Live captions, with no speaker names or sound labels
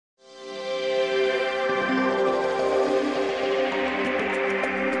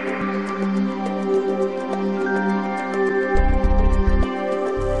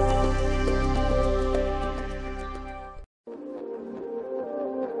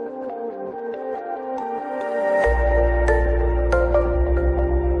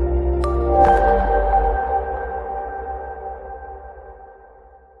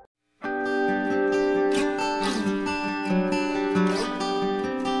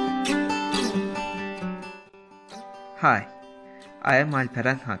Hi, I am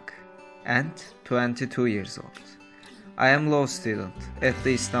Alperen and 22 years old. I am law student at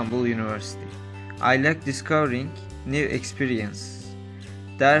the Istanbul University. I like discovering new experiences.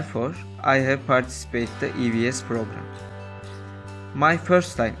 Therefore, I have participated the EVS program. My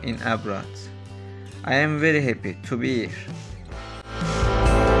first time in abroad. I am very happy to be here.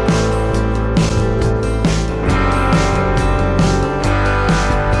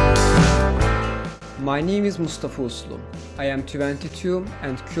 My name is Mustafa. I am 22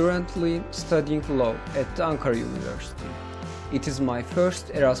 and currently studying law at the Ankara University. It is my first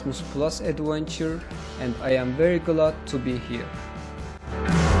Erasmus Plus adventure and I am very glad to be here.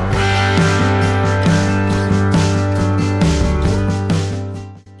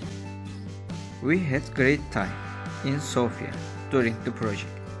 We had great time in Sofia during the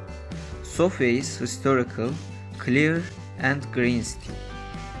project. Sofia is historical, clear and green city.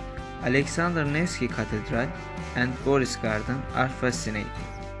 Alexander Nevsky Cathedral and Boris Garden are fascinating.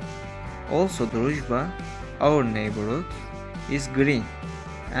 Also Druzhba, our neighborhood, is green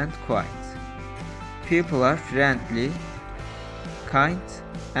and quiet. People are friendly, kind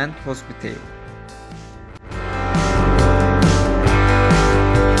and hospitable.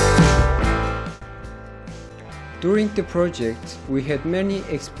 During the project, we had many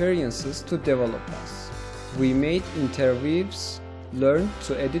experiences to develop us. We made interviews, learned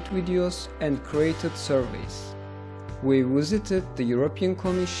to edit videos and created surveys. We visited the European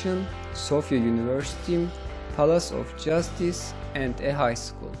Commission, Sofia University, Palace of Justice and a high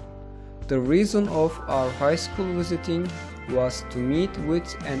school. The reason of our high school visiting was to meet with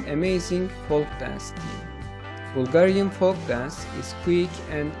an amazing folk dance team. Bulgarian folk dance is quick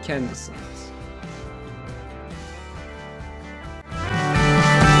and candescent.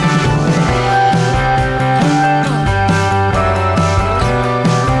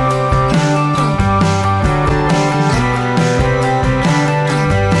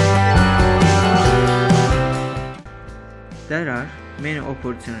 There are many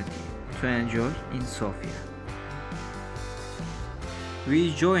opportunities to enjoy in Sofia.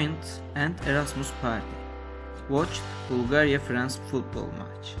 We joined an Erasmus party, watched Bulgaria-France football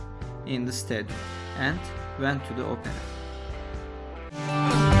match in the stadium and went to the opera.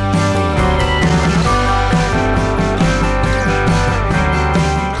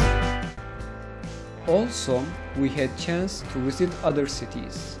 Also, we had chance to visit other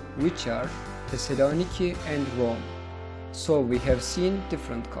cities, which are Thessaloniki and Rome. So we have seen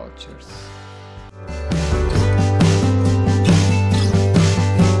different cultures.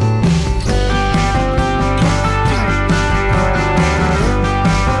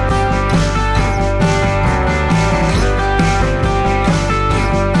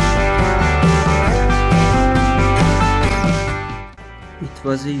 It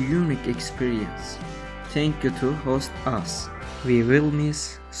was a unique experience. Thank you to host us. We will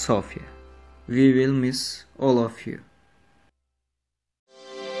miss Sofia. We will miss all of you.